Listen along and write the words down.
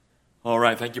All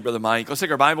right, thank you, Brother Mike. Let's take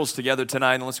our Bibles together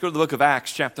tonight, and let's go to the book of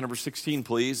Acts, chapter number 16,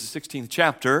 please. The 16th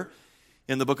chapter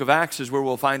in the book of Acts is where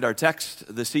we'll find our text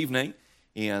this evening.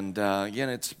 And again,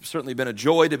 it's certainly been a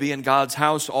joy to be in God's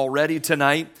house already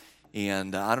tonight.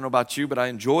 And I don't know about you, but I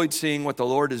enjoyed seeing what the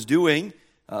Lord is doing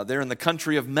there in the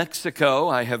country of Mexico.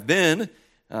 I have been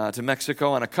to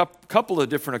Mexico on a couple of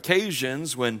different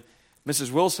occasions. When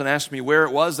Mrs. Wilson asked me where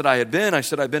it was that I had been, I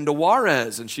said, I've been to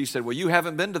Juarez. And she said, well, you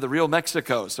haven't been to the real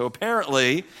Mexico. So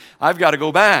apparently, I've got to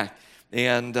go back.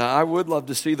 And I would love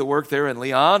to see the work there in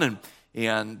Leon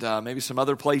and maybe some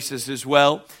other places as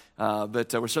well.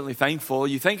 But we're certainly thankful.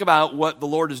 You think about what the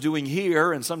Lord is doing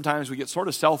here, and sometimes we get sort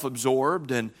of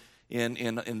self-absorbed in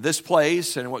this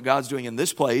place and what God's doing in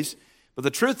this place. But the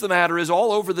truth of the matter is,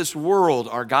 all over this world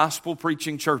are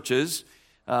gospel-preaching churches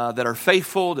that are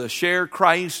faithful to share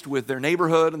Christ with their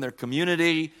neighborhood and their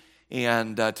community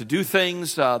and to do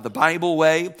things the Bible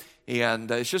way. And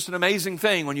it's just an amazing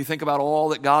thing when you think about all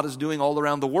that God is doing all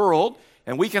around the world.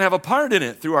 And we can have a part in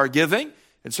it through our giving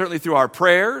and certainly through our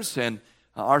prayers and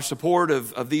our support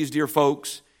of these dear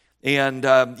folks. And,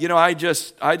 I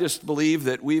just believe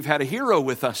that we've had a hero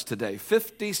with us today.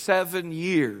 57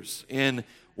 years in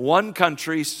one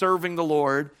country serving the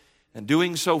Lord and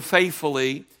doing so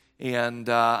faithfully. And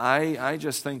I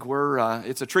just think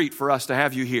it's a treat for us to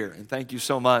have you here. And thank you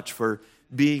so much for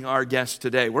being our guest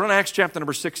today. We're on Acts chapter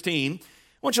number 16. I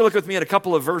want you to look with me at a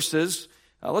couple of verses.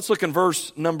 Let's look in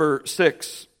verse number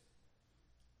 6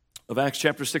 of Acts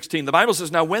chapter 16. The Bible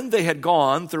says, now when they had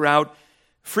gone throughout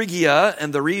Phrygia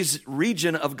and the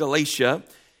region of Galatia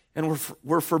and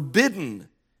were forbidden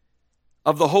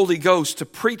of the Holy Ghost to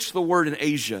preach the word in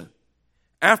Asia,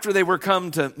 after they were come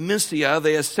to Mysia,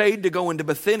 they essayed to go into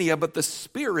Bithynia, but the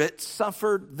Spirit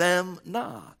suffered them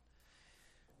not.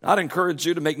 I'd encourage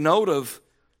you to make note of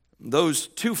those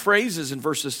two phrases in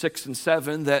verses 6 and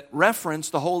 7 that reference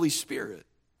the Holy Spirit.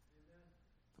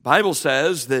 The Bible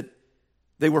says that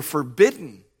they were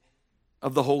forbidden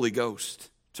of the Holy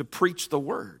Ghost to preach the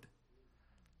word.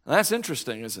 Now, that's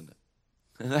interesting, isn't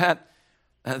it?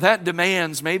 That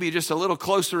demands maybe just a little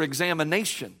closer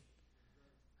examination.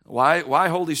 Why,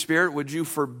 Holy Spirit, would you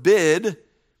forbid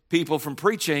people from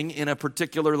preaching in a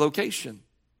particular location?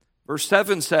 Verse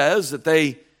 7 says that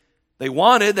they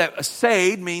wanted, that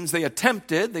essayed means they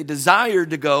attempted, they desired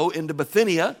to go into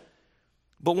Bithynia.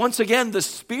 But once again, the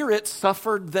Spirit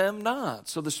suffered them not.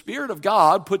 So the Spirit of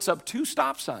God puts up two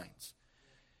stop signs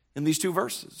in these two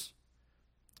verses.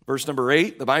 Verse number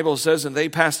 8, the Bible says, and they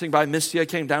passing by Mysia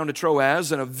came down to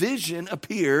Troas, and a vision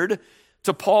appeared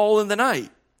to Paul in the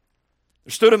night.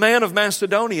 There stood a man of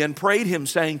Macedonia and prayed him,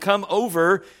 saying, come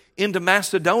over into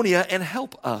Macedonia and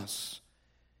help us.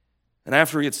 And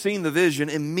after he had seen the vision,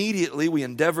 immediately we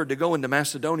endeavored to go into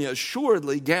Macedonia,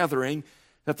 assuredly gathering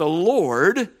that the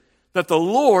Lord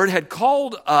had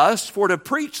called us for to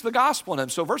preach the gospel in him.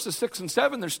 So verses 6 and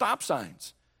 7, there's stop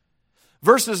signs.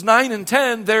 Verses 9 and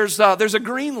 10, there's a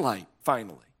green light,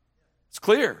 finally. It's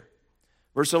clear.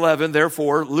 Verse 11,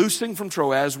 therefore, loosing from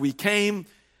Troas, we came,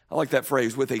 I like that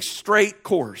phrase, with a straight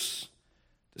course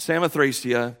to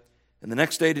Samothracia, and the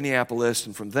next day to Neapolis,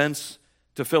 and from thence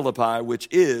to Philippi, which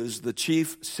is the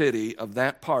chief city of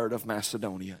that part of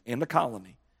Macedonia, and a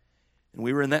colony. And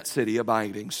we were in that city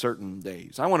abiding certain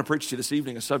days. I want to preach to you this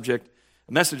evening a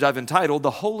message I've entitled,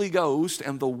 The Holy Ghost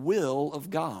and the Will of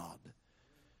God.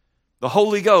 The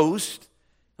Holy Ghost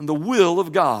and the will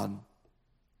of God.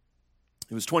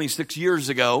 It was 26 years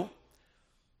ago,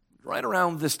 right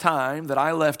around this time, that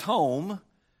I left home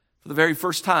for the very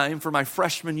first time for my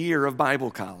freshman year of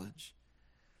Bible college.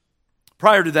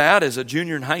 Prior to that, as a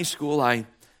junior in high school, I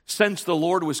sensed the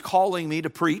Lord was calling me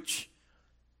to preach.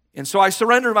 And so I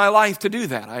surrendered my life to do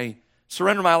that. I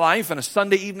surrendered my life in a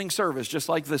Sunday evening service just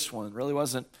like this one. It really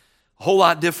wasn't a whole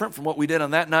lot different from what we did on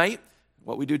that night.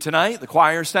 What we do tonight, the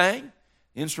choir sang,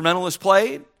 the instrumentalist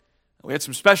played. We had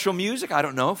some special music. I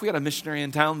don't know if we had a missionary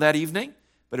in town that evening,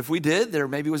 but if we did, there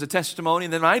maybe was a testimony.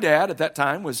 And then my dad at that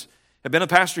time had been a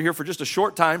pastor here for just a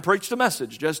short time, preached a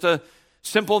message, just a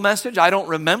simple message. I don't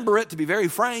remember it, to be very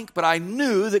frank, but I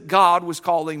knew that God was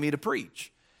calling me to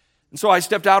preach. And so I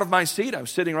stepped out of my seat. I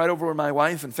was sitting right over where my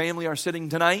wife and family are sitting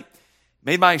tonight.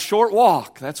 Made my short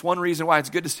walk. That's one reason why it's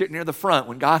good to sit near the front.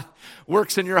 When God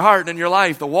works in your heart and in your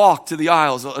life, the walk to the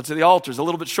aisles, to the altar is a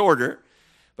little bit shorter.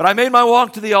 But I made my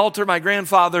walk to the altar. My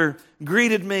grandfather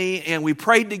greeted me, and we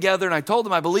prayed together, and I told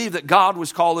him I believed that God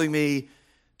was calling me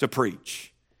to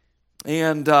preach.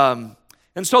 And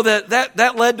so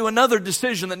that led to another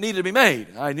decision that needed to be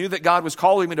made. I knew that God was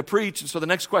calling me to preach, and so the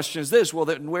next question is this: well,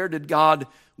 then where did God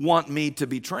want me to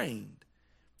be trained?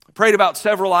 I prayed about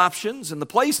several options, and the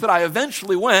place that I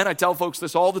eventually went, I tell folks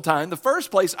this all the time, the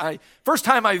first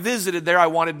time I visited there, I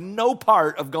wanted no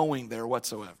part of going there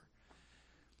whatsoever.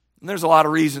 And there's a lot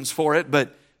of reasons for it,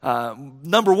 but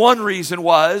number one reason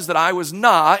was that I was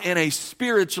not in a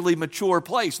spiritually mature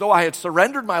place. Though I had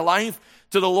surrendered my life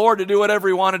to the Lord to do whatever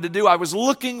He wanted to do, I was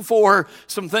looking for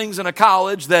some things in a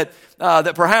college that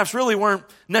perhaps really weren't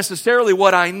necessarily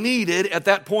what I needed at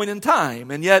that point in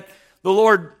time. And yet the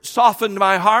Lord softened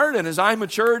my heart, and as I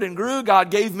matured and grew, God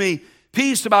gave me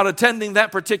peace about attending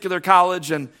that particular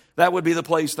college, and that would be the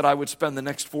place that I would spend the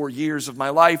next 4 years of my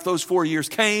life. Those 4 years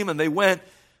came, and they went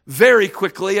very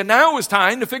quickly, and now it was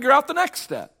time to figure out the next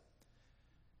step.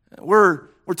 We're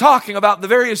talking about the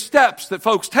various steps that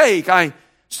folks take. I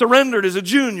surrendered as a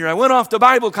junior. I went off to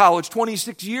Bible college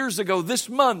 26 years ago this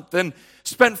month and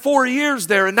spent 4 years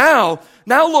there. And now,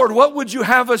 Lord, what would you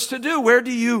have us to do? Where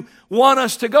do you want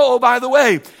us to go? Oh, by the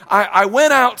way, I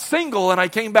went out single and I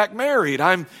came back married.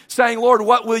 I'm saying, Lord,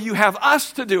 what will you have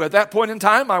us to do? At that point in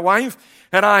time, my wife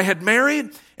and I had married,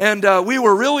 and we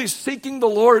were really seeking the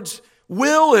Lord's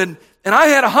will, and I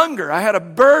had a hunger. I had a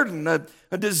burden,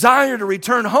 a desire to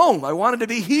return home. I wanted to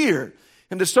be here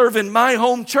and to serve in my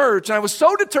home church. And I was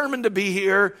so determined to be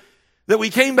here that we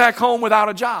came back home without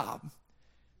a job.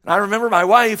 And I remember my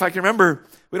wife, I can remember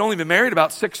we'd only been married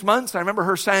about 6 months. I remember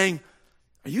her saying,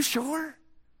 "Are you sure?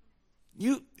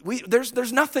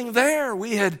 There's nothing there."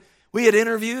 We had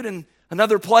interviewed in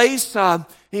another place, and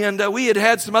we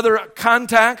had some other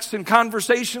contacts and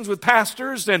conversations with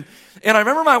pastors. And I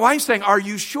remember my wife saying, "Are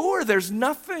you sure there's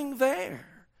nothing there?"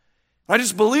 I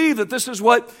just believed that this is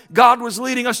what God was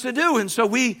leading us to do. And so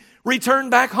we returned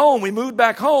back home. We moved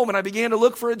back home, and I began to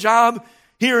look for a job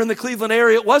here in the Cleveland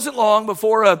area. It wasn't long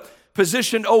before a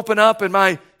position opened up, and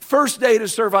my first day to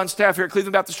serve on staff here at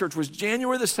Cleveland Baptist Church was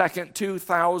January the 2nd,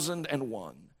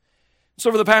 2001.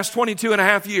 So for the past 22 and a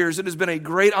half years, it has been a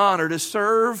great honor to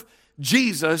serve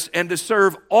Jesus and to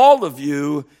serve all of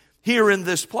you here in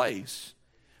this place.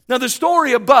 Now, the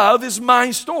story above is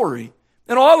my story.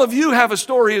 And all of you have a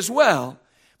story as well.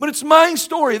 But it's my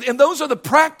story, and those are the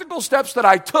practical steps that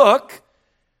I took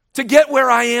to get where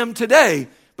I am today.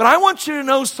 But I want you to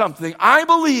know something. I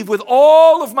believe with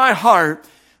all of my heart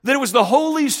that it was the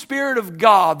Holy Spirit of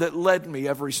God that led me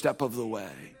every step of the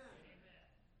way.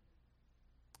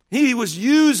 He was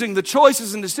using the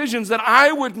choices and decisions that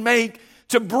I would make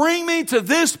to bring me to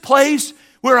this place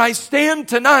where I stand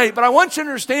tonight. But I want you to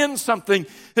understand something,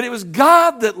 that it was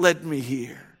God that led me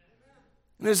here.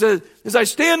 And as I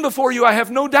stand before you, I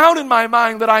have no doubt in my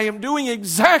mind that I am doing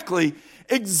exactly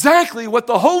what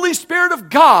the Holy Spirit of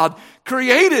God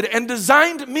created and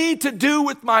designed me to do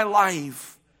with my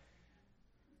life.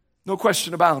 No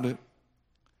question about it.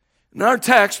 In our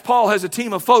text, Paul has a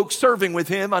team of folks serving with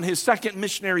him on his second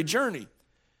missionary journey.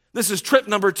 This is trip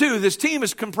number 2. This team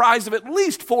is comprised of at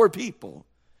least 4 people.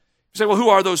 You say, well, who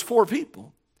are those 4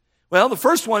 people? Well, the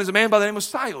first one is a man by the name of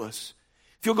Silas.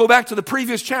 If you'll go back to the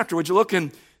previous chapter, would you look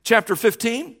in chapter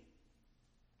 15?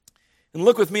 And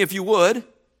look with me, if you would,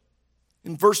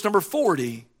 in verse number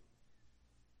 40.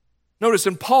 Notice,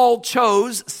 and Paul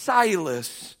chose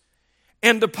Silas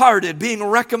and departed, being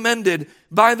recommended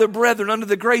by the brethren under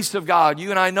the grace of God. You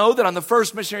and I know that on the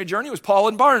first missionary journey it was Paul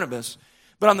and Barnabas.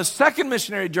 But on the second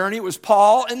missionary journey it was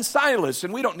Paul and Silas.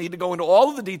 And we don't need to go into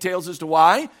all of the details as to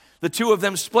why the two of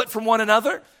them split from one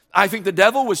another. I think the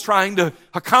devil was trying to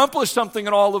accomplish something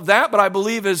in all of that, but I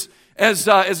believe as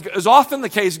often the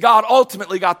case, God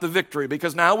ultimately got the victory,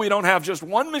 because now we don't have just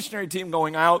one missionary team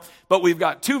going out, but we've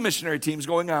got 2 missionary teams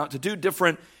going out to 2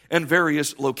 different and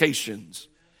various locations.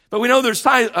 But we know there's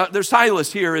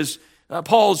Silas here as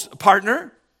Paul's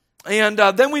partner, and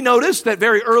then we notice that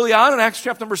very early on in Acts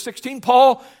chapter number 16,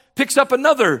 Paul picks up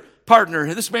another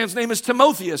partner. This man's name is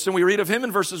Timotheus, and we read of him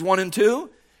in verses 1 and 2.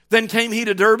 Then came he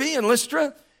to Derbe and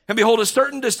Lystra, and behold, a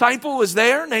certain disciple was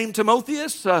there named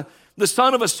Timotheus, the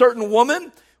son of a certain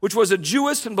woman, which was a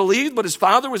Jewess and believed, but his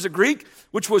father was a Greek,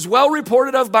 which was well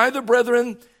reported of by the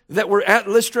brethren that were at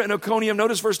Lystra and Iconium.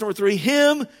 Notice verse number 3.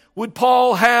 Him would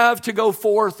Paul have to go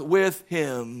forth with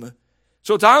him.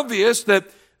 So it's obvious that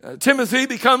Timothy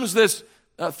becomes this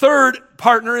third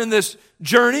partner in this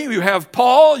journey. You have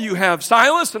Paul, you have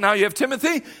Silas, and now you have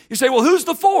Timothy. You say, well, who's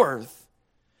the fourth?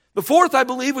 The fourth, I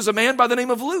believe, was a man by the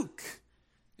name of Luke.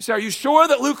 You say, are you sure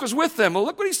that Luke was with them? Well,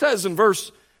 look what he says in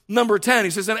verse number 10. He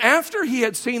says, and after he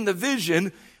had seen the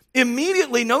vision,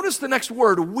 immediately, notice the next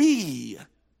word, we.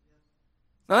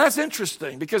 Now that's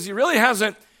interesting, because he really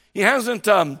hasn't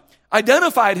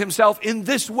identified himself in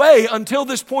this way until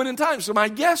this point in time. So my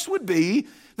guess would be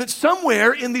that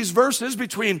somewhere in these verses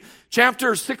between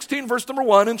chapter 16, verse number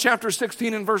 1, and chapter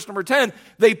 16 and verse number 10,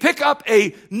 they pick up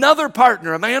another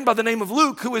partner, a man by the name of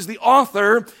Luke, who is the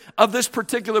author of this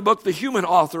particular book, the human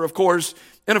author, of course.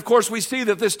 And of course, we see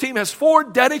that this team has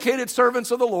 4 dedicated servants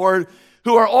of the Lord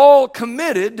who are all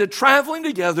committed to traveling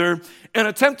together and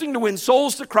attempting to win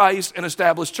souls to Christ and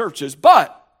establish churches.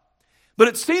 But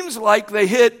it seems like they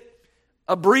hit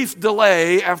a brief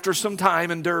delay after some time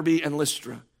in Derbe and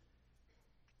Lystra.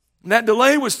 And that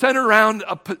delay was centered around,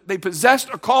 they possessed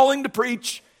a calling to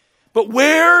preach, but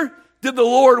where did the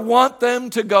Lord want them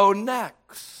to go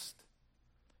next?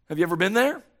 Have you ever been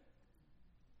there?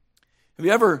 Have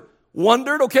you ever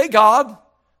wondered, okay, God,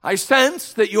 I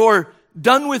sense that you're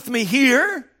done with me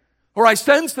here, or I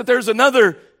sense that there's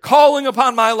another calling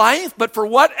upon my life, but for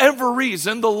whatever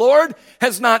reason, the Lord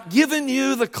has not given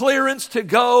you the clearance to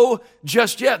go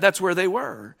just yet. That's where they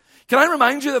were. Can I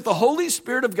remind you that the Holy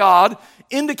Spirit of God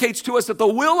indicates to us that the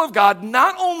will of God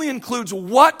not only includes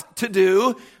what to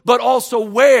do, but also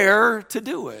where to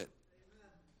do it.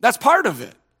 That's part of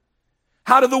it.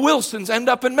 How did the Wilsons end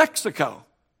up in Mexico?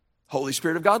 Holy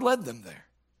Spirit of God led them there.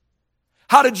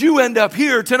 How did you end up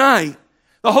here tonight?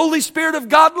 The Holy Spirit of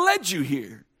God led you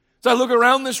here. As I look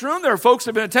around this room, there are folks that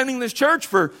have been attending this church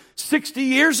for 60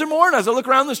 years or more. And as I look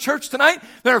around this church tonight,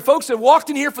 there are folks that walked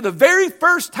in here for the very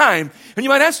first time. And you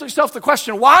might ask yourself the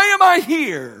question, why am I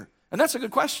here? And that's a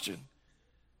good question.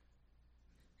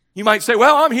 You might say,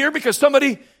 well, I'm here because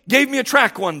somebody gave me a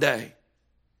tract one day.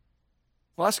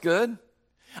 Well, that's good.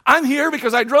 I'm here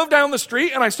because I drove down the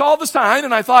street and I saw the sign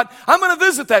and I thought, I'm going to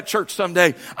visit that church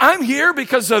someday. I'm here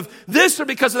because of this or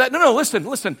because of that. No,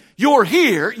 listen. You're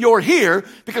here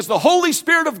because the Holy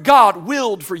Spirit of God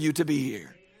willed for you to be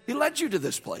here. He led you to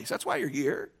this place. That's why you're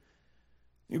here.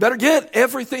 You better get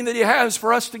everything that He has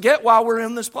for us to get while we're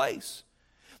in this place.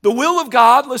 The will of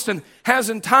God, listen, has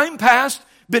in time past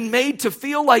been made to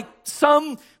feel like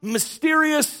some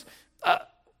mysterious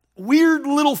weird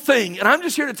little thing. And I'm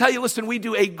just here to tell you, listen, we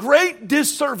do a great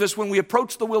disservice when we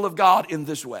approach the will of God in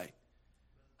this way.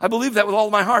 I believe that with all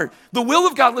of my heart. The will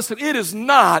of God, listen, it is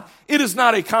not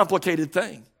a complicated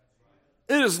thing.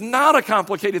 It is not a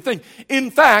complicated thing. In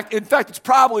fact, it's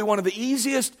probably one of the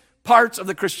easiest parts of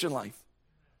the Christian life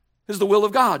is the will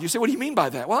of God. You say, what do you mean by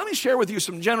that? Well, let me share with you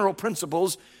some general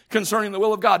principles concerning the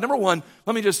will of God. Number one,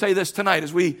 let me just say this tonight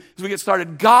as we get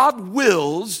started. God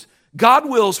wills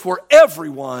for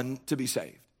everyone to be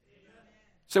saved.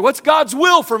 So what's God's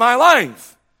will for my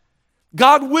life?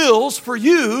 God wills for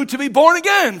you to be born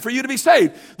again, for you to be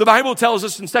saved. The Bible tells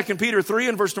us in 2 Peter 3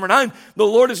 and verse number 9, the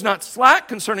Lord is not slack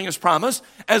concerning His promise,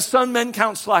 as some men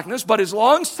count slackness, but is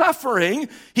long-suffering.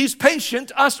 He's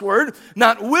patient usward,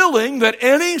 not willing that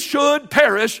any should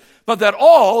perish, but that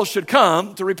all should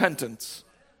come to repentance.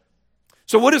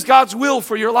 So what is God's will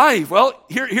for your life? Well,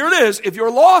 here it is. If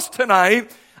you're lost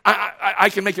tonight, I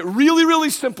can make it really, really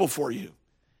simple for you.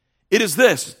 It is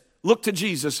this: look to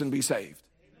Jesus and be saved.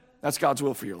 That's God's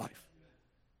will for your life.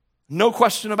 No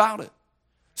question about it.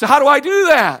 So how do I do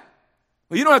that?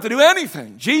 Well, you don't have to do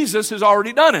anything. Jesus has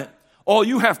already done it. All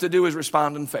you have to do is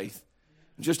respond in faith.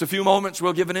 In just a few moments,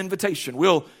 we'll give an invitation.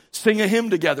 We'll sing a hymn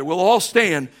together. We'll all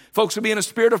stand. Folks will be in a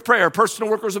spirit of prayer.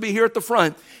 Personal workers will be here at the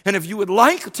front. And if you would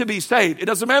like to be saved, it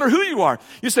doesn't matter who you are.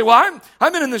 You say, well,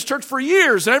 I've been in this church for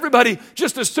years and everybody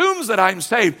just assumes that I'm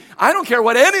saved. I don't care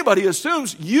what anybody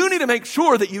assumes. You need to make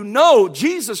sure that you know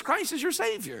Jesus Christ is your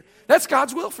Savior. That's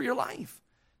God's will for your life,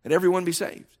 that everyone be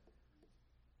saved.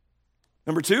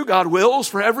 Number two, God wills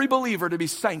for every believer to be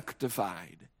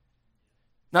sanctified.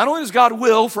 Not only does God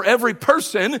will for every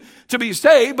person to be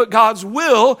saved, but God's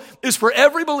will is for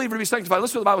every believer to be sanctified.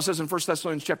 Listen to what the Bible says in 1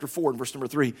 Thessalonians chapter 4 and verse number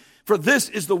 3. For this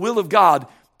is the will of God,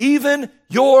 even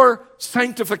your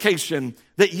sanctification,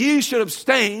 that ye should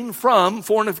abstain from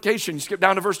fornication. You skip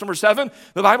down to verse number 7.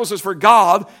 The Bible says, for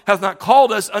God hath not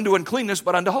called us unto uncleanness,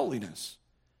 but unto holiness.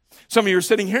 Some of you are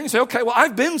sitting here and you say, okay, well,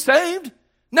 I've been saved.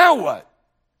 Now what?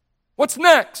 What's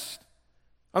next?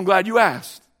 I'm glad you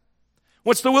asked.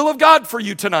 What's the will of God for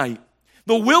you tonight?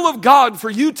 The will of God for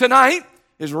you tonight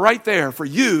is right there for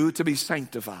you to be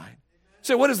sanctified.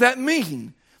 So what does that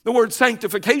mean? The word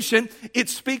sanctification, it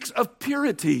speaks of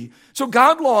purity. So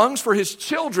God longs for His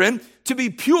children to be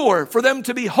pure, for them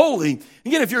to be holy.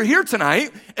 Again, if you're here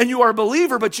tonight and you are a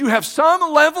believer, but you have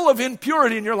some level of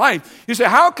impurity in your life, you say,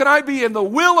 how can I be in the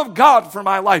will of God for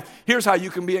my life? Here's how you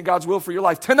can be in God's will for your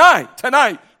life.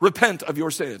 Tonight, repent of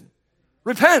your sin.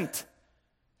 Repent.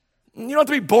 You don't have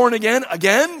to be born again.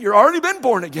 You've already been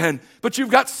born again, but you've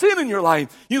got sin in your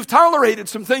life. You've tolerated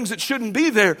some things that shouldn't be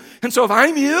there. And so if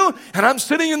I'm you and I'm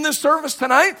sitting in this service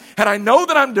tonight and I know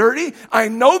that I'm dirty, I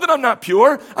know that I'm not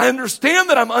pure, I understand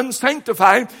that I'm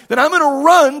unsanctified, then I'm going to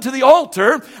run to the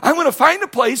altar. I'm going to find a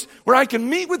place where I can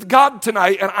meet with God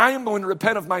tonight, and I am going to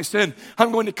repent of my sin.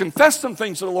 I'm going to confess some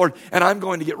things to the Lord, and I'm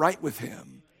going to get right with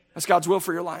Him. That's God's will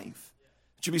for your life.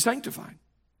 It should be sanctified.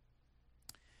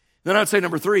 Then I'd say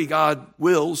number 3, God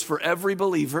wills for every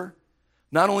believer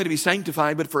not only to be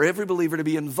sanctified, but for every believer to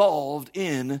be involved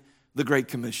in the Great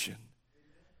Commission.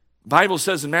 The Bible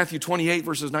says in Matthew 28,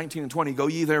 verses 19 and 20, "Go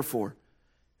ye therefore,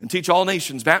 and teach all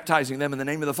nations, baptizing them in the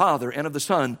name of the Father, and of the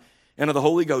Son, and of the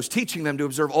Holy Ghost, teaching them to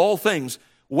observe all things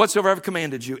whatsoever I have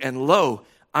commanded you. And lo,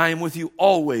 I am with you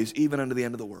always, even unto the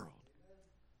end of the world."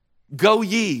 Go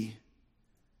ye.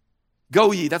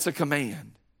 Go ye, that's a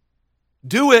command.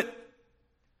 Do it.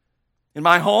 In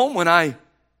my home, when I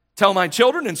tell my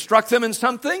children, instruct them in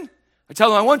something, I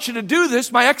tell them, I want you to do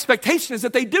this. My expectation is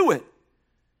that they do it.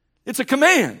 It's a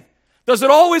command. Does it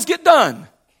always get done?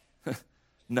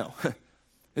 No,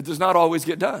 it does not always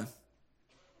get done.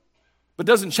 But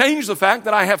it doesn't change the fact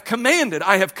that I have commanded,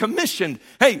 I have commissioned,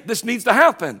 hey, this needs to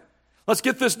happen. Let's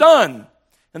get this done.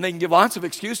 And they can give lots of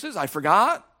excuses. I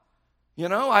forgot.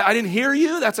 I didn't hear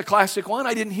you. That's a classic one.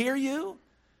 I didn't hear you.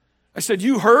 I said,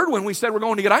 you heard when we said we're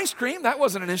going to get ice cream. That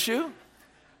wasn't an issue.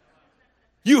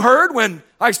 You heard when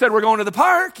I said we're going to the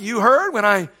park. You heard when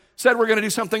I said we're going to do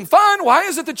something fun. Why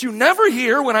is it that you never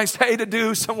hear when I say to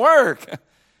do some work?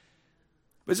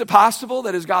 Is it possible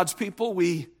that as God's people,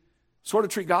 we sort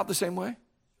of treat God the same way?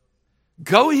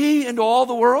 Go ye into all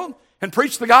the world and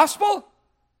preach the gospel?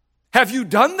 Have you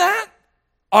done that?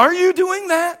 Are you doing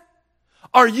that?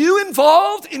 Are you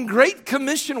involved in Great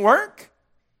Commission work?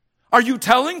 Are you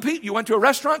telling people? You went to a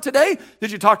restaurant today?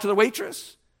 Did you talk to the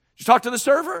waitress? Did you talk to the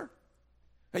server?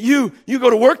 You go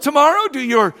to work tomorrow? Do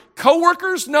your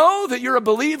coworkers know that you're a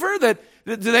believer?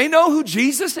 Do they know who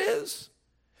Jesus is?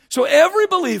 So every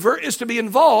believer is to be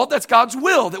involved. That's God's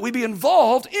will, that we be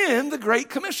involved in the Great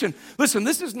Commission. Listen,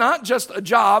 this is not just a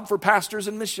job for pastors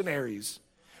and missionaries.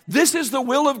 This is the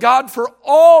will of God for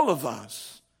all of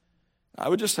us. I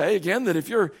would just say again that if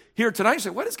you're here tonight, you say,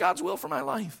 what is God's will for my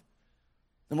life?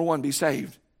 Number 1, be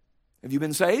saved. Have you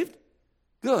been saved?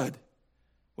 Good.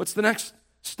 What's the next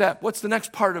step? What's the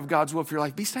next part of God's will for your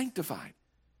life? Be sanctified.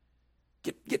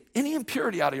 Get any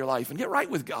impurity out of your life and get right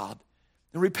with God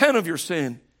and repent of your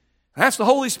sin. And ask the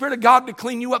Holy Spirit of God to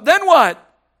clean you up. Then what?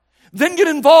 Then get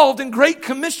involved in Great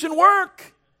Commission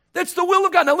work. That's the will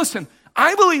of God. Now listen,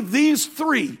 I believe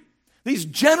these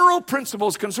general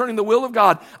principles concerning the will of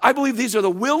God, I believe these are the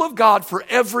will of God for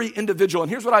every individual. And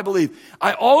here's what I believe.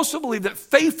 I also believe that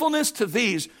faithfulness to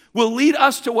these will lead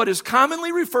us to what is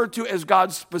commonly referred to as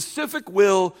God's specific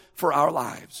will for our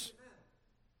lives.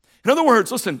 In other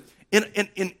words, listen,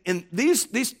 in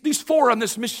these 4 on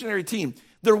this missionary team,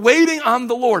 they're waiting on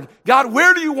the Lord. God,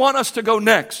 where do you want us to go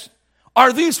next?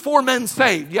 Are these 4 men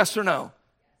saved? Yes or no?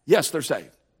 Yes, they're saved.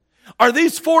 Are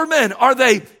these 4 men, are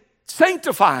they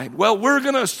sanctified? Well, we're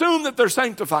going to assume that they're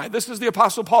sanctified. This is the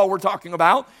Apostle Paul we're talking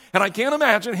about. And I can't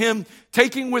imagine him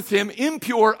taking with him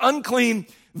impure, unclean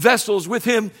vessels with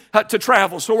him to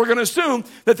travel. So we're going to assume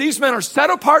that these men are set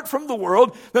apart from the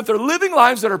world, that they're living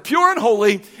lives that are pure and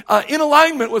holy in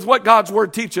alignment with what God's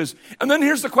word teaches. And then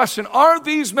here's the question. Are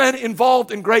these men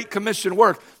involved in Great Commission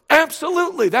work?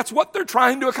 Absolutely. That's what they're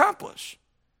trying to accomplish.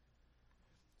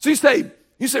 So you say,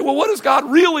 well, what does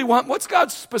God really want? What's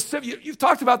God's specific? You've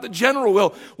talked about the general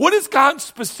will. What is God's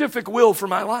specific will for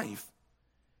my life?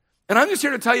 And I'm just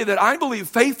here to tell you that I believe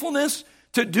faithfulness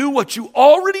to do what you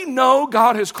already know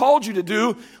God has called you to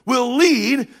do will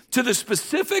lead to the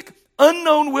specific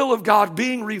unknown will of God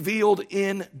being revealed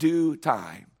in due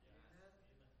time.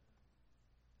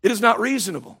 It is not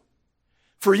reasonable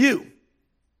for you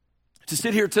to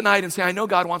sit here tonight and say, I know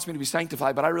God wants me to be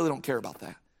sanctified, but I really don't care about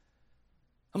that.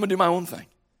 I'm going to do my own thing.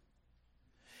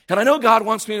 And I know God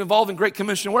wants me involved in Great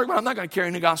Commission work, but I'm not going to carry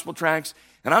any gospel tracts,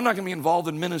 and I'm not going to be involved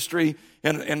in ministry,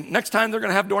 and next time they're going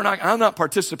to have door knocking, I'm not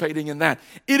participating in that.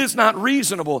 It is not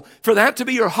reasonable for that to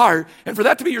be your heart, and for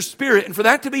that to be your spirit, and for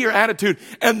that to be your attitude,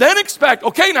 and then expect,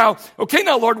 okay now,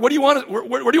 Lord, where do you want me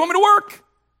to work?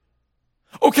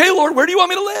 Okay, Lord, where do you want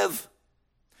me to live?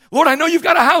 Lord, I know you've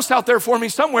got a house out there for me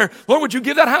somewhere. Lord, would you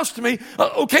give that house to me?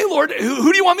 Okay, Lord,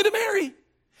 who do you want me to marry?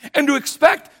 And to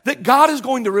expect that God is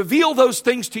going to reveal those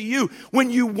things to you when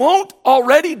you won't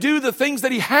already do the things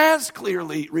that he has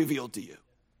clearly revealed to you.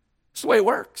 That's the way it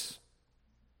works.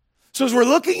 So as we're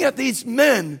looking at these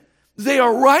men They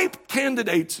are ripe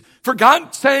candidates for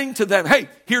God saying to them, hey,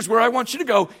 here's where I want you to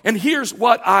go, and here's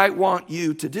what I want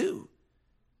you to do.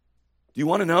 Do you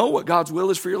want to know what God's will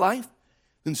is for your life?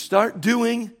 Then start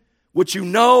doing what you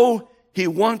know He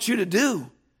wants you to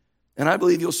do. And I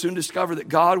believe you'll soon discover that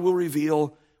God will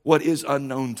reveal what is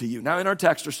unknown to you. Now, in our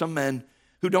text are some men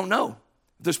who don't know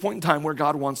at this point in time where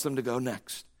God wants them to go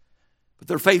next. But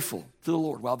they're faithful to the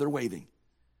Lord while they're waiting.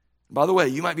 And by the way,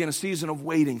 you might be in a season of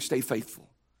waiting. Stay faithful.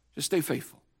 Just stay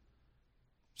faithful.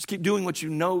 Just keep doing what you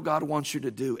know God wants you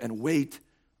to do and wait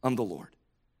on the Lord.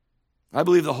 I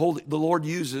believe the Lord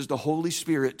uses the Holy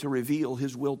Spirit to reveal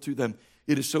His will to them.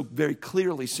 It is so very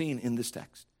clearly seen in this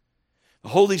text. The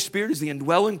Holy Spirit is the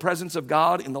indwelling presence of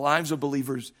God in the lives of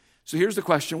believers. So here's the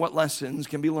question: what lessons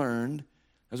can be learned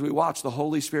as we watch the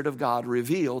Holy Spirit of God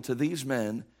reveal to these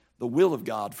men the will of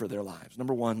God for their lives?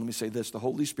 Number one, let me say this: the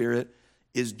Holy Spirit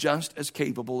is just as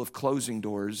capable of closing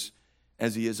doors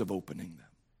as He is of opening them.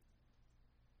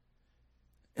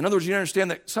 In other words, you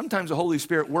understand that sometimes the Holy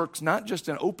Spirit works not just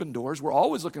in open doors. We're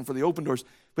always looking for the open doors,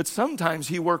 but sometimes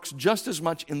He works just as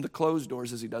much in the closed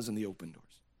doors as He does in the open doors.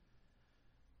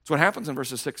 That's what happens in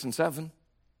verses 6 and 7.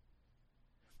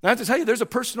 Now, I have to tell you, there's a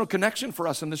personal connection for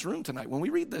us in this room tonight. When we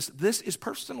read this, this is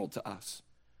personal to us.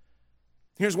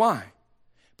 Here's why.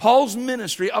 Paul's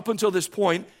ministry up until this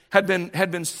point had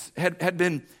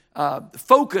been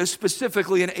focused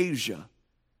specifically in Asia.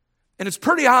 And it's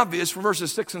pretty obvious from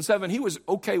verses 6 and 7, he was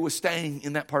okay with staying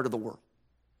in that part of the world.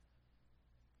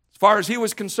 As far as he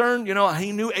was concerned,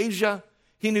 he knew Asia.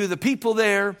 He knew the people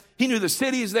there. He knew the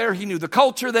cities there. He knew the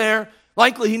culture there.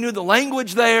 Likely he knew the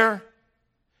language there.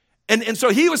 And so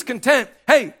he was content.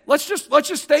 Hey, let's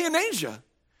just stay in Asia.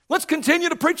 Let's continue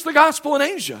to preach the gospel in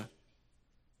Asia.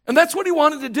 And that's what he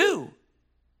wanted to do.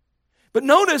 But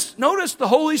notice the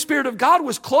Holy Spirit of God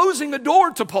was closing the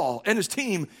door to Paul and his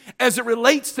team as it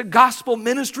relates to gospel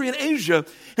ministry in Asia.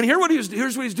 And here's what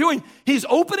he's doing. He's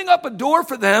opening up a door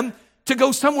for them to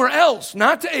go somewhere else,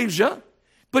 not to Asia,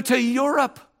 but to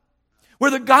Europe,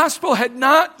 where the gospel had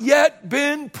not yet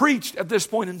been preached at this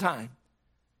point in time.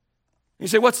 You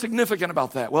say, what's significant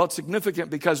about that? Well, it's significant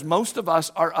because most of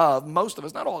us,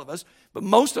 not all of us, but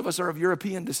most of us are of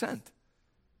European descent.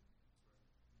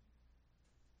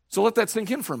 So let that sink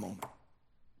in for a moment.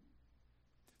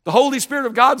 The Holy Spirit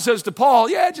of God says to Paul,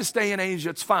 yeah, just stay in Asia,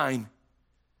 it's fine.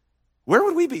 Where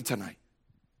would we be tonight?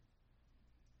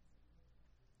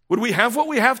 Would we have what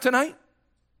we have tonight?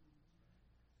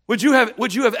 Would you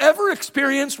have ever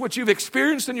experienced what you've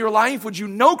experienced in your life? Would you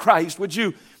know Christ? Would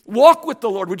you walk with the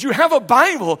Lord? Would you have a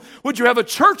Bible? Would you have a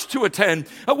church to attend?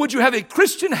 Would you have a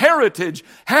Christian heritage?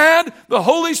 Had the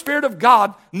Holy Spirit of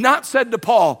God not said to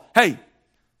Paul, hey,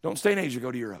 don't stay in Asia,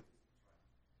 go to Europe.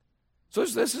 So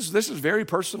this is very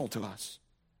personal to us.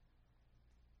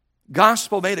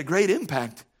 Gospel made a great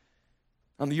impact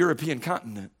on the European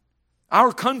continent.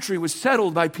 Our country was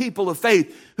settled by people of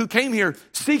faith who came here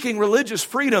seeking religious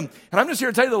freedom. And I'm just here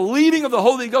to tell you the leading of the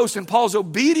Holy Ghost and Paul's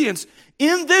obedience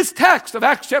in this text of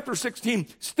Acts chapter 16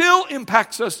 still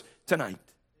impacts us tonight.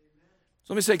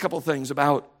 So let me say a couple of things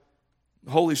about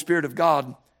the Holy Spirit of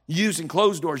God using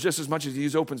closed doors just as much as He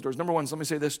uses open doors. Number one, let me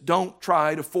say this: don't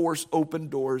try to force open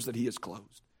doors that He has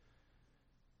closed.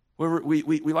 We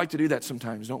like to do that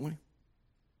sometimes, don't we?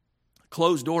 A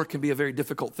closed door can be a very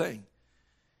difficult thing.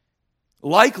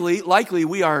 Likely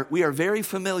we are very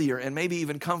familiar and maybe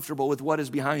even comfortable with what is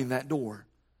behind that door.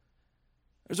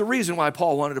 There's a reason why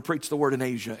Paul wanted to preach the word in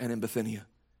Asia and in Bithynia.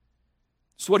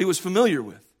 It's what he was familiar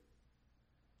with.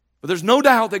 But there's no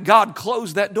doubt that God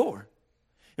closed that door.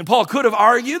 And Paul could have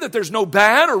argued that there's no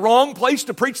bad or wrong place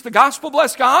to preach the gospel,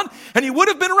 bless God, and he would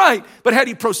have been right. But had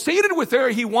he proceeded with where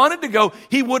he wanted to go,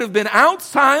 he would have been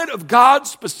outside of God's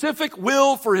specific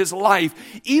will for his life,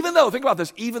 even though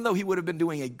he would have been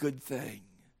doing a good thing.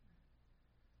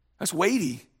 That's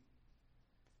weighty.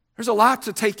 There's a lot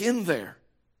to take in there.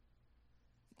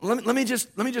 Let me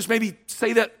just maybe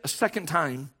say that a second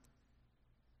time.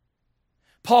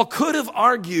 Paul could have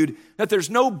argued that there's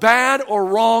no bad or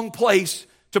wrong place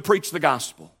to preach the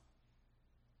gospel.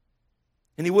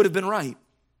 And he would have been right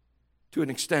to an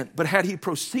extent. But had he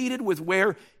proceeded with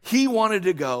where he wanted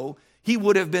to go, he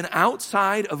would have been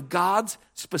outside of God's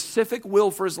specific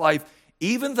will for his life,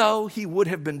 even though he would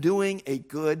have been doing a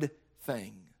good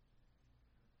thing.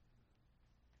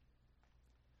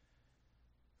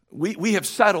 We have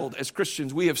settled, as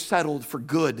Christians, we have settled for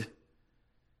good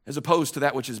as opposed to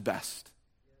that which is best.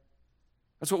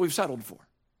 That's what we've settled for.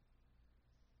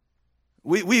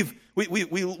 We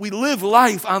live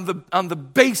life on the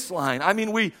baseline. I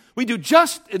mean, we do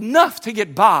just enough to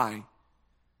get by.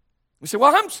 We say,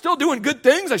 well, I'm still doing good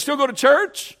things. I still go to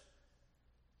church.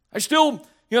 I still,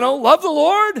 love the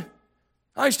Lord.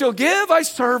 I still give. I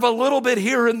serve a little bit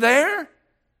here and there. And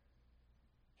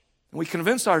we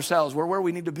convince ourselves we're where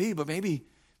we need to be, but maybe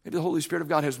the Holy Spirit of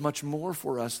God has much more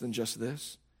for us than just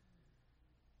this.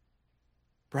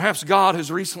 Perhaps God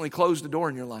has recently closed a door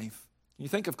in your life. Can you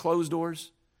think of closed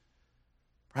doors?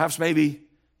 Perhaps maybe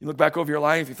you look back over your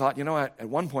life, you thought, at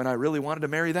one point I really wanted to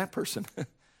marry that person.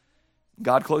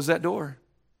 God closed that door.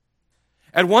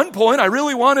 At one point I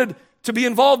really wanted to be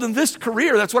involved in this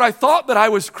career. That's what I thought that I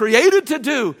was created to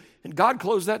do. And God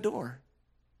closed that door.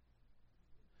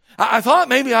 I thought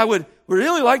maybe I would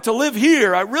really like to live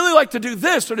here. I really like to do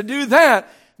this or to do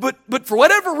that. But for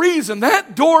whatever reason,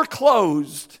 that door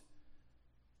closed.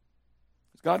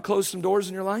 Has God closed some doors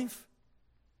in your life?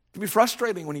 It can be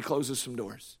frustrating when He closes some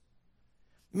doors.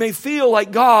 You may feel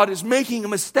like God is making a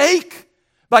mistake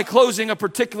by closing a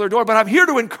particular door, but I'm here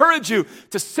to encourage you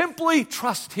to simply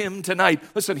trust Him tonight.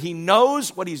 Listen, He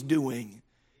knows what He's doing.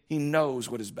 He knows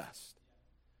what is best.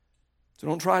 So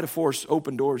don't try to force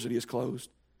open doors that He has closed.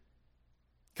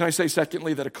 Can I say,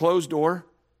 secondly, that a closed door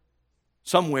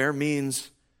somewhere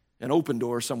means an open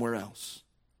door somewhere else?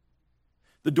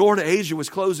 The door to Asia was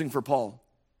closing for Paul.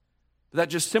 That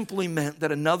just simply meant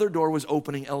that another door was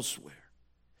opening elsewhere.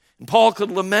 And Paul could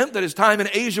lament that his time in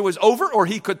Asia was over, or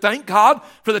he could thank God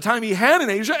for the time he had in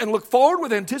Asia and look forward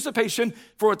with anticipation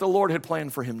for what the Lord had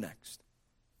planned for him next.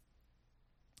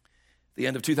 At the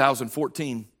end of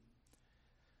 2014,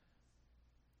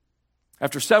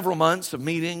 after several months of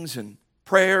meetings and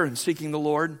prayer and seeking the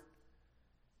Lord,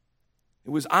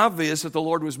 it was obvious that the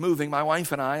Lord was moving my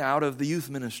wife and I out of the youth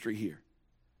ministry here.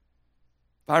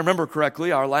 If I remember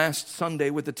correctly, our last Sunday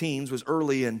with the teens was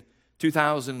early in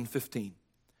 2015.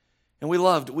 And we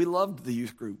loved the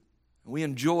youth group. We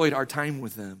enjoyed our time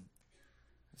with them.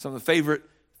 Some of the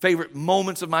favorite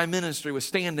moments of my ministry was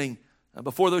standing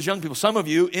before those young people. Some of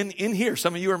you in here,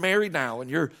 some of you are married now and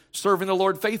you're serving the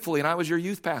Lord faithfully, and I was your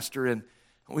youth pastor, and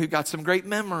we've got some great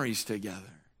memories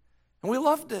together. And we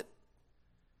loved it.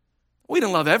 We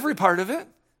didn't love every part of it.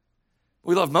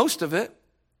 We loved most of it.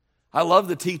 I loved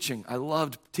the teaching. I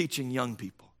loved teaching young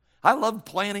people. I loved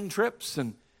planning trips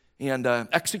and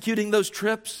executing those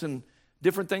trips and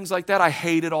different things like that. I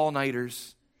hated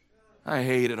all-nighters.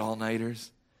 I'm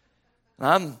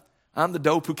the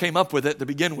dope who came up with it to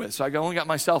begin with, so I only got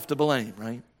myself to blame,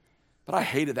 right? But I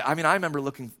hated that. I mean, I remember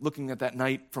looking at that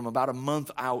night from about a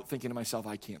month out, thinking to myself,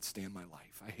 I can't stand my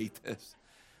life. I hate this.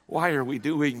 Why are we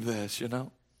doing this,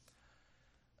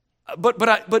 But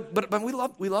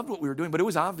we loved what we were doing, but it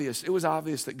was obvious. It was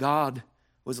obvious that God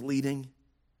was leading.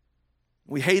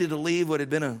 We hated to leave what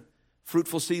had been a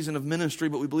fruitful season of ministry,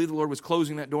 but we believed the Lord was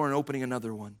closing that door and opening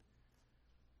another one.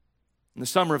 In the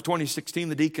summer of 2016,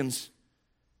 the deacons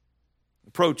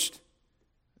approached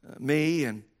me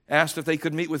and asked if they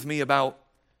could meet with me about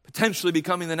potentially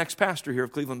becoming the next pastor here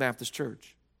of Cleveland Baptist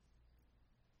Church.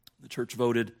 The church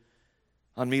voted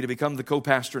on me to become the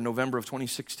co-pastor in November of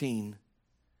 2016.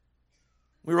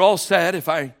 We were all set. If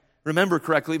I remember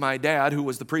correctly, my dad, who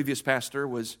was the previous pastor,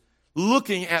 was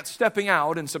looking at stepping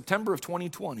out in September of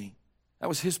 2020. That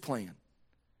was his plan.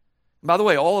 And by the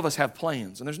way, all of us have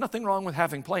plans, and there's nothing wrong with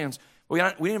having plans. We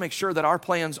need to make sure that our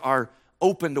plans are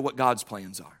open to what God's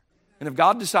plans are. And if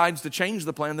God decides to change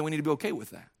the plan, then we need to be okay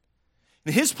with that.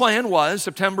 And his plan was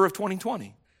September of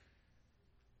 2020.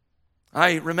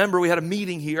 I remember we had a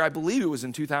meeting here, I believe it was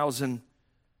in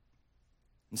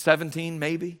 2017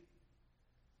 maybe.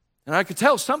 And I could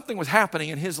tell something was happening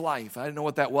in his life. I didn't know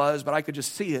what that was, but I could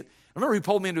just see it. I remember he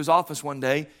pulled me into his office one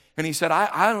day, and he said,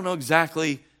 I don't know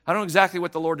exactly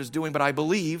what the Lord is doing, but I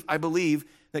believe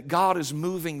that God is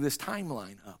moving this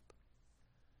timeline up.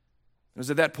 It was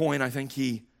at that point, I think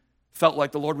he felt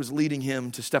like the Lord was leading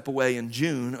him to step away in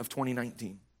June of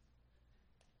 2019.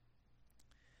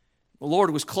 The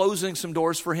Lord was closing some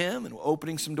doors for him and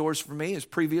opening some doors for me. As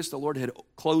previous, the Lord had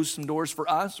closed some doors for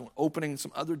us, opening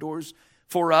some other doors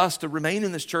for us to remain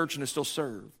in this church and to still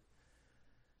serve.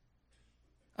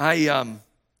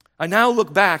 I now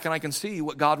look back and I can see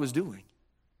what God was doing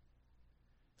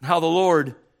and how the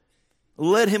Lord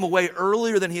led him away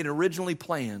earlier than he had originally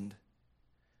planned.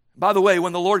 By the way,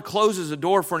 when the Lord closes a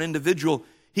door for an individual,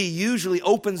 he usually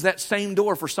opens that same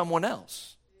door for someone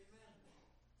else.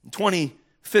 In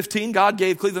 2015, God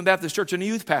gave Cleveland Baptist Church a new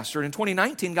youth pastor. And in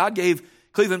 2019, God gave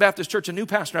Cleveland Baptist Church a new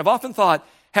pastor. I've often thought,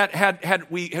 had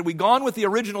we gone with the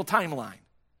original timeline,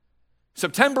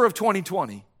 September of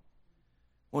 2020,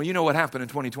 well, you know what happened in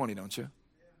 2020, don't you?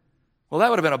 Well, that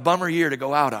would have been a bummer year to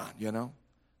go out on, That would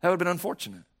have been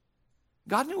unfortunate.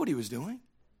 God knew what he was doing.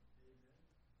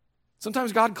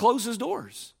 Sometimes God closes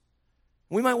doors.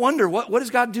 We might wonder, what is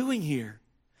God doing here?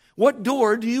 What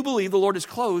door do you believe the Lord has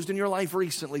closed in your life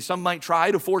recently? Some might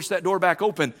try to force that door back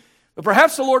open. But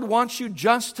perhaps the Lord wants you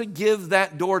just to give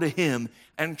that door to Him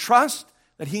and trust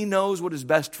that He knows what is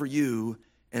best for you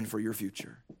and for your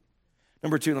future.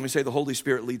 Number 2, let me say the Holy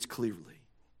Spirit leads clearly.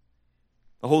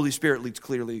 The Holy Spirit leads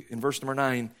clearly. In verse number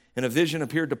 9, and a vision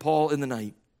appeared to Paul in the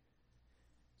night.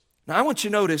 Now I want you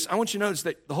to notice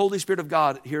that the Holy Spirit of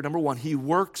God here, number 1, He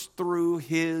works through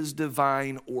His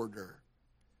divine order.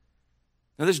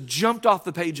 Now this jumped off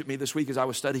the page at me this week as I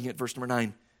was studying it, verse number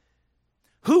 9.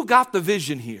 Who got the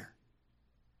vision here?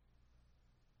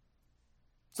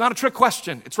 It's not a trick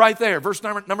question. It's right there, verse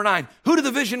number 9. Who did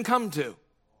the vision come to?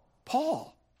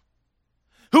 Paul.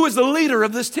 Who is the leader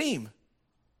of this team?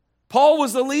 Paul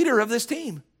was the leader of this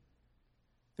team.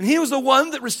 And he was the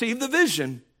one that received the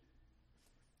vision.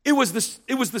 It was this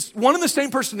one and the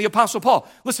same person, the Apostle Paul.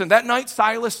 Listen, that night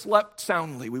Silas slept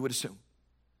soundly, we would assume.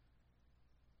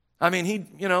 I mean,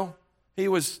 he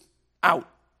was out.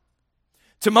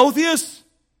 Timotheus,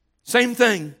 same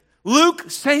thing. Luke,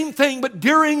 same thing. But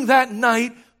during that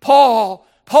night, Paul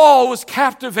was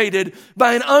captivated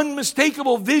by an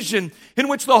unmistakable vision in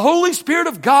which the Holy Spirit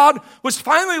of God was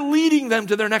finally leading them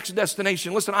to their next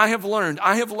destination. Listen, I have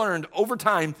learned over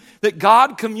time that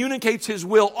God communicates His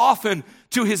will often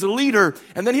to His leader.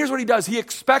 And then here's what He does. He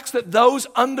expects that those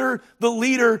under the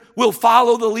leader will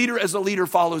follow the leader as the leader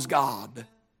follows God.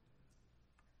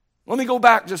 Let me go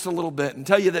back just a little bit and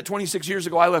tell you that 26 years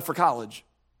ago I left for college.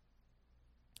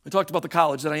 I talked about the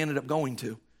college that I ended up going to.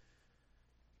 And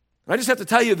I just have to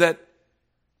tell you that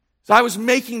as I was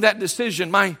making that decision,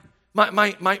 my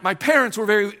parents were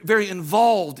very, very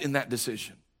involved in that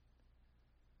decision.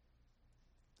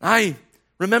 I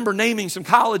remember naming some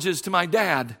colleges to my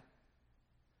dad,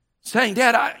 saying,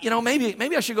 Dad,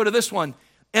 maybe I should go to this one.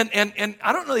 And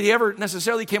I don't know that he ever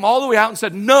necessarily came all the way out and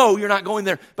said, no, you're not going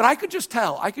there. But I could just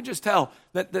tell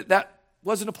that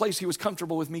wasn't a place he was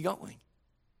comfortable with me going.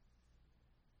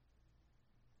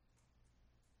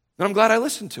 And I'm glad I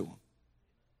listened to him.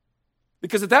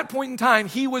 Because at that point in time,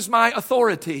 he was my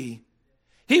authority.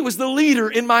 He was the leader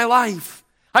in my life.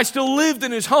 I still lived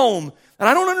in his home. And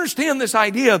I don't understand this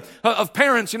idea of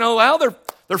parents, well,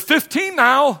 they're 15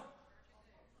 now.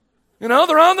 They're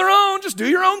on their own. Just do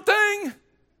your own thing.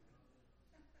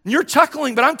 And you're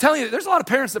chuckling, but I'm telling you, there's a lot of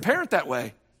parents that parent that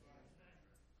way.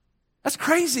 That's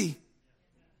crazy.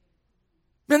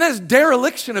 Man, that is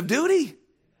dereliction of duty.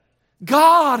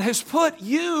 God has put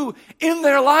you in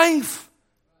their life.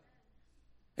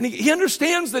 And he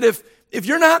understands that if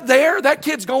you're not there, that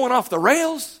kid's going off the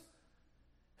rails.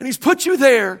 And He's put you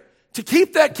there to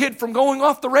keep that kid from going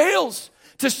off the rails,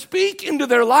 to speak into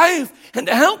their life and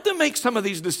to help them make some of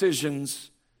these decisions.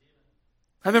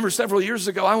 I remember several years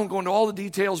ago, I won't go into all the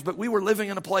details, but we were living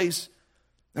in a place,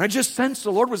 and I just sensed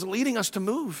the Lord was leading us to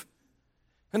move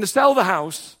and to sell the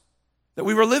house that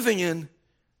we were living in.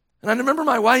 And I remember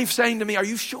my wife saying to me, are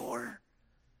you sure?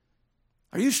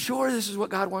 Are you sure this is what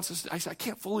God wants us to do? I said, I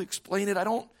can't fully explain it. I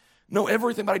don't know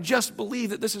everything, but I just believe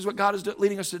that this is what God is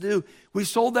leading us to do. We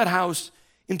sold that house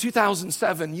in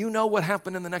 2007. You know what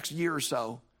happened in the next year or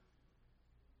so.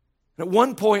 And at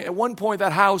one point,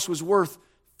 that house was worth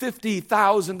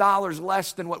 $50,000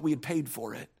 less than what we had paid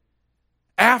for it.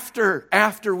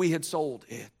 After we had sold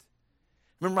it. I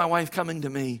remember my wife coming to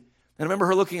me, and I remember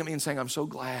her looking at me and saying, I'm so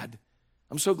glad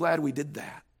we did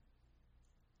that.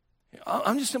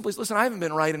 I'm just simply, listen, I haven't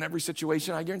been right in every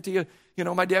situation. I guarantee you,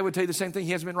 my dad would tell you the same thing.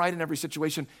 He hasn't been right in every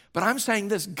situation. But I'm saying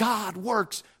this, God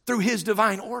works through His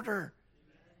divine order.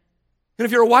 And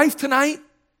if you're a wife tonight,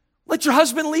 let your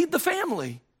husband lead the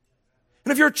family.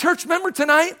 And if you're a church member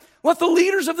tonight, let the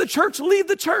leaders of the church lead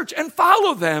the church and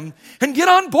follow them and get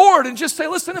on board and just say,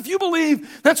 listen, if you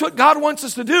believe that's what God wants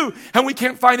us to do and we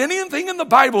can't find anything in the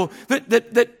Bible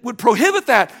that would prohibit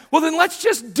that, well, then let's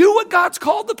just do what God's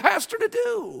called the pastor to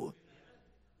do.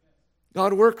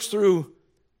 God works through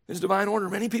His divine order.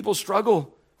 Many people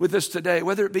struggle with this today,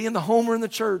 whether it be in the home or in the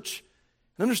church.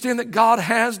 And understand that God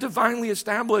has divinely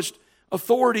established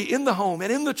authority in the home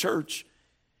and in the church.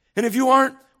 And if you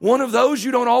aren't one of those,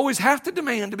 you don't always have to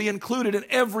demand to be included in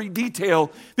every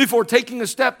detail before taking a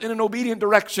step in an obedient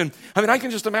direction. I mean, I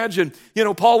can just imagine,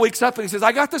 Paul wakes up and he says,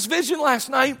 I got this vision last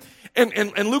night.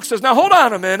 And Luke says, now hold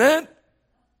on a minute.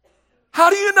 How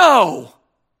do you know?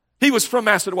 He was from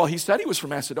Macedonia. Well, he said he was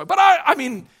from Macedonia. But I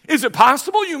mean, is it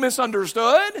possible you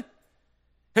misunderstood?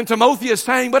 And Timotheus is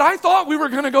saying, but I thought we were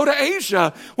going to go to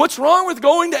Asia. What's wrong with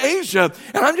going to Asia?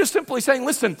 And I'm just simply saying,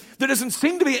 listen, there doesn't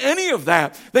seem to be any of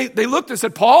that. They looked and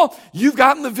said, Paul, you've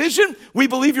gotten the vision. We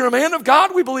believe you're a man of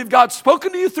God. We believe God's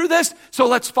spoken to you through this. So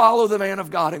let's follow the man of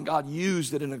God. And God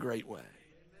used it in a great way.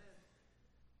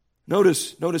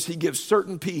 Notice he gives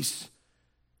certain peace.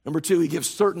 Number two, he gives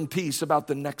certain peace about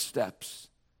the next steps.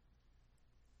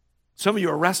 Some of you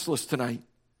are restless tonight.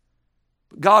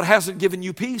 But God hasn't given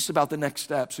you peace about the next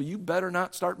step, so you better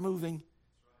not start moving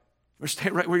or stay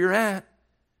right where you're at.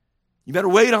 You better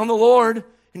wait on the Lord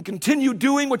and continue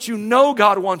doing what you know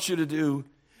God wants you to do.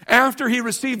 After he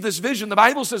received this vision, the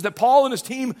Bible says that Paul and his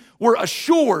team were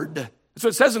assured. That's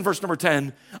what it says in verse number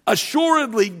 10.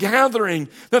 Assuredly gathering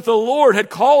that the Lord had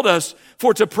called us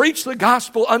for to preach the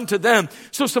gospel unto them.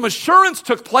 So some assurance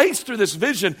took place through this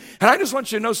vision. And I just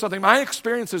want you to know something. My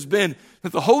experience has been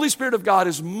that the Holy Spirit of God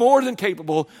is more than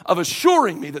capable of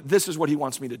assuring me that this is what he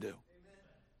wants me to do.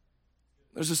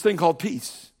 There's this thing called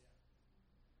peace.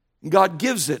 And God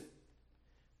gives it.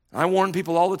 I warn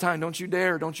people all the time, don't you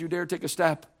dare take a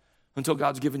step until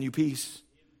God's given you peace.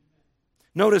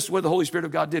 Notice what the Holy Spirit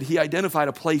of God did. He identified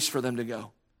a place for them to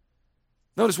go.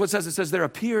 Notice what it says. It says, there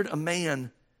appeared a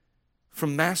man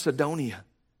from Macedonia.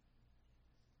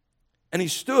 And he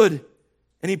stood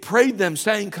and he prayed them,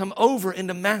 saying, come over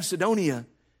into Macedonia.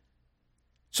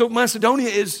 So Macedonia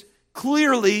is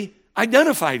clearly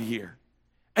identified here.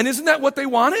 And isn't that what they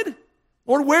wanted?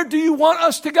 Or where do you want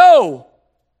us to go?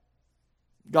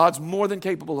 God's more than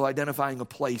capable of identifying a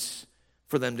place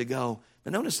for them to go.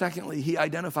 But notice, secondly, he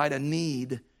identified a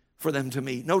need for them to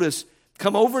meet. Notice,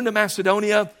 come over into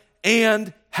Macedonia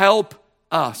and help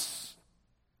us.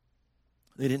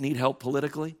 They didn't need help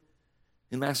politically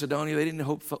in Macedonia. They didn't need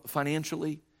help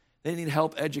financially. They didn't need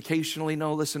help educationally.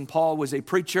 No, listen, Paul was a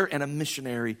preacher and a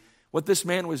missionary. What this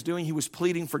man was doing, he was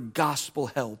pleading for gospel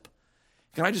help.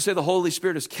 Can I just say the Holy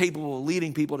Spirit is capable of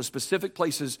leading people to specific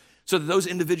places so that those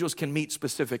individuals can meet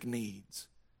specific needs.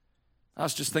 I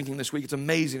was just thinking this week, it's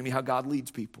amazing to me how God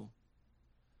leads people.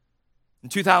 In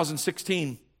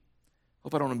 2016,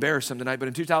 hope I don't embarrass him tonight, but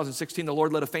in 2016, the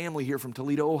Lord led a family here from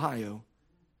Toledo, Ohio.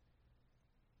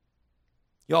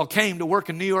 Y'all came to work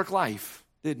in New York Life,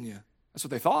 didn't you? That's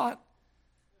what they thought.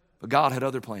 But God had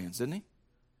other plans, didn't he?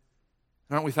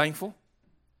 And aren't we thankful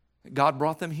that God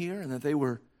brought them here and that they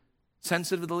were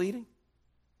sensitive to the leading?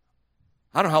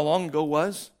 I don't know how long ago it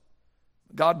was.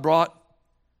 God brought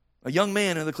a young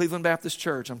man into the Cleveland Baptist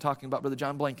Church. I'm talking about Brother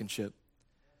John Blankenship.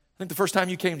 I think the first time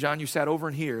you came, John, you sat over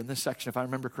in here in this section, if I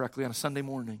remember correctly, on a Sunday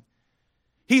morning.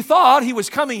 He thought he was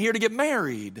coming here to get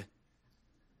married.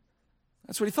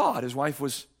 That's what he thought. His wife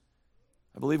was,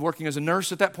 I believe, working as a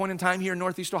nurse at that point in time here in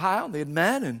Northeast Ohio. They had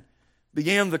met and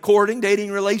began the courting,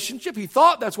 dating relationship. He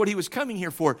thought that's what he was coming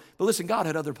here for. But listen, God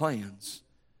had other plans.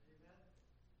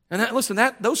 And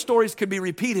those stories could be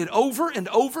repeated over and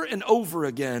over and over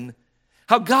again.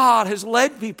 How God has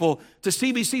led people to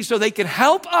CBC so they can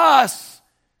help us.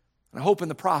 And I hope in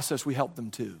the process we help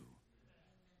them too.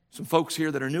 Some folks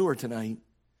here that are newer tonight,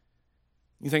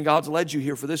 you think God's led you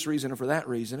here for this reason or for that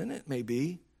reason, and it may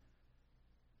be.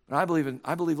 But I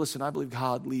believe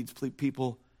God leads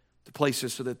people to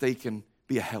places so that they can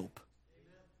be a help.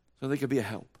 So they can be a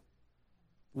help.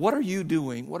 What are you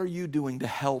doing? What are you doing to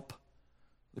help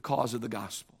the cause of the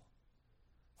gospel?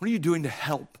 What are you doing to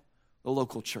help the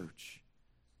local church?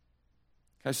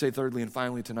 Can I say thirdly and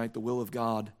finally tonight, the will of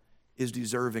God is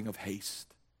deserving of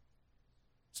haste.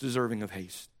 It's deserving of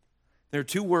haste. There are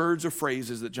two words or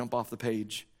phrases that jump off the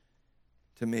page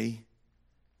to me.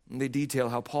 And they detail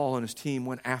how Paul and his team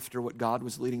went after what God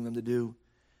was leading them to do.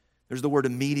 There's the word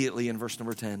immediately in verse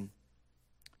number 10.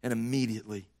 And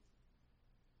immediately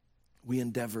we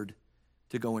endeavored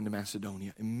to go into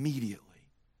Macedonia. Immediately.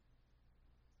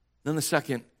 Then the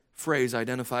second phrase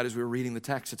identified as we were reading the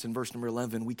text, it's in verse number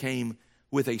 11. We came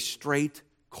with a straight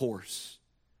course.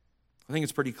 I think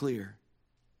it's pretty clear.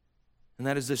 And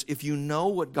that is this: if you know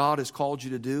what God has called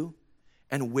you to do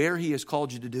and where he has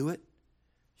called you to do it,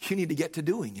 you need to get to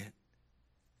doing it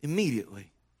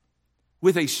immediately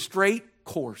with a straight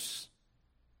course.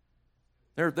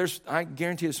 I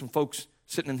guarantee there's some folks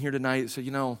sitting in here tonight that say,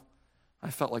 I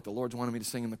felt like the Lord's wanted me to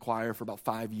sing in the choir for about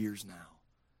 5 years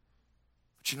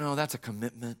now. But that's a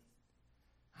commitment.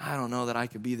 I don't know that I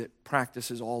could be that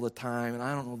practices all the time, and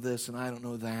I don't know this and I don't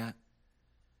know that.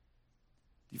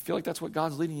 Do you feel like that's what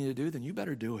God's leading you to do? Then you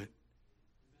better do it.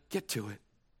 Get to it.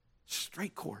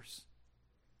 Straight course.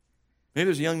 Maybe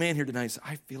there's a young man here tonight who says,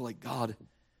 I feel like God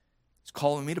is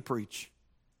calling me to preach.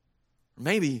 Or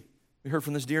maybe we heard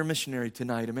from this dear missionary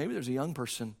tonight, and maybe there's a young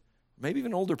person, maybe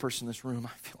even an older person in this room.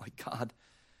 I feel like God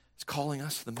is calling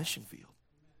us to the mission field.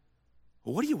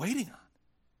 Well, what are you waiting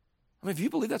on? If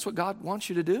you believe that's what God wants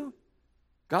you to do,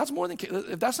 God's more than,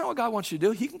 if that's not what God wants you to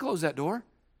do, he can close that door.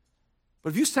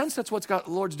 But if you sense that's what the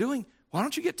Lord's doing, why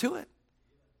don't you get to it?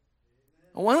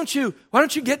 Why don't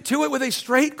you get to it with a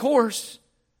straight course?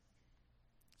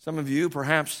 Some of you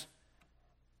perhaps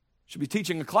Should be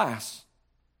teaching a class,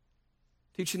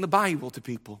 teaching the Bible to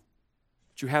people,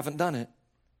 but you haven't done it.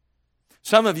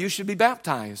 Some of you should be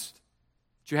baptized,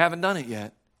 but you haven't done it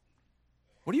yet.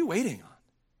 What are you waiting on?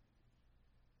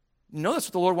 You know that's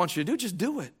what the Lord wants you to do. Just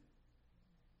do it.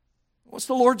 What's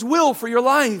the Lord's will for your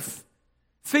life?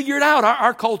 Figure it out.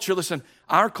 Our culture, listen,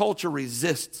 our culture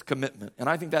resists commitment. And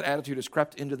I think that attitude has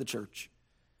crept into the church.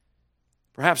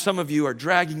 Perhaps some of you are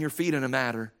dragging your feet in a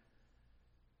matter.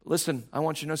 Listen, I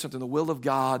want you to know something. The will of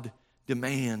God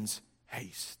demands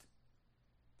haste.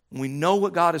 When we know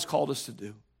what God has called us to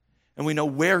do, and we know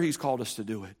where He's called us to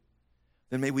do it,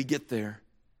 then may we get there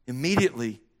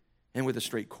immediately and with a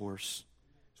straight course.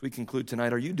 As we conclude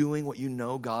tonight, are you doing what you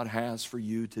know God has for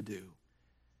you to do?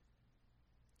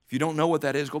 If you don't know what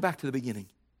that is, go back to the beginning.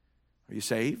 Are you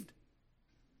saved?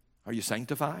 Are you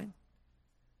sanctified?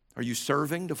 Are you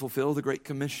serving to fulfill the Great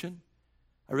Commission?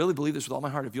 I really believe this with all my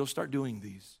heart. If you'll start doing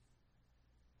these,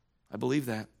 I believe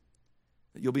that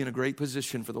you'll be in a great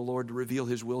position for the Lord to reveal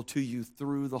His will to you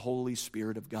through the Holy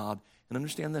Spirit of God. And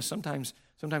understand this, sometimes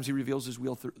He reveals His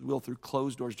will through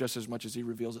closed doors just as much as He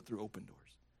reveals it through open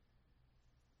doors.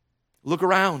 Look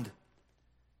around.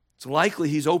 It's likely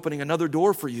He's opening another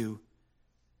door for you.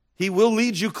 He will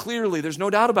lead you clearly. There's no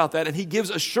doubt about that. And He gives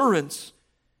assurance.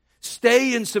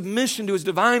 Stay in submission to His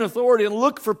divine authority and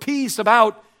look for peace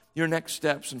about your next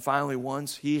steps. And finally,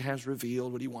 once He has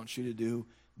revealed what He wants you to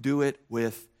do it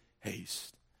with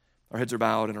haste. Our heads are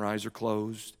bowed and our eyes are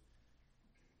closed.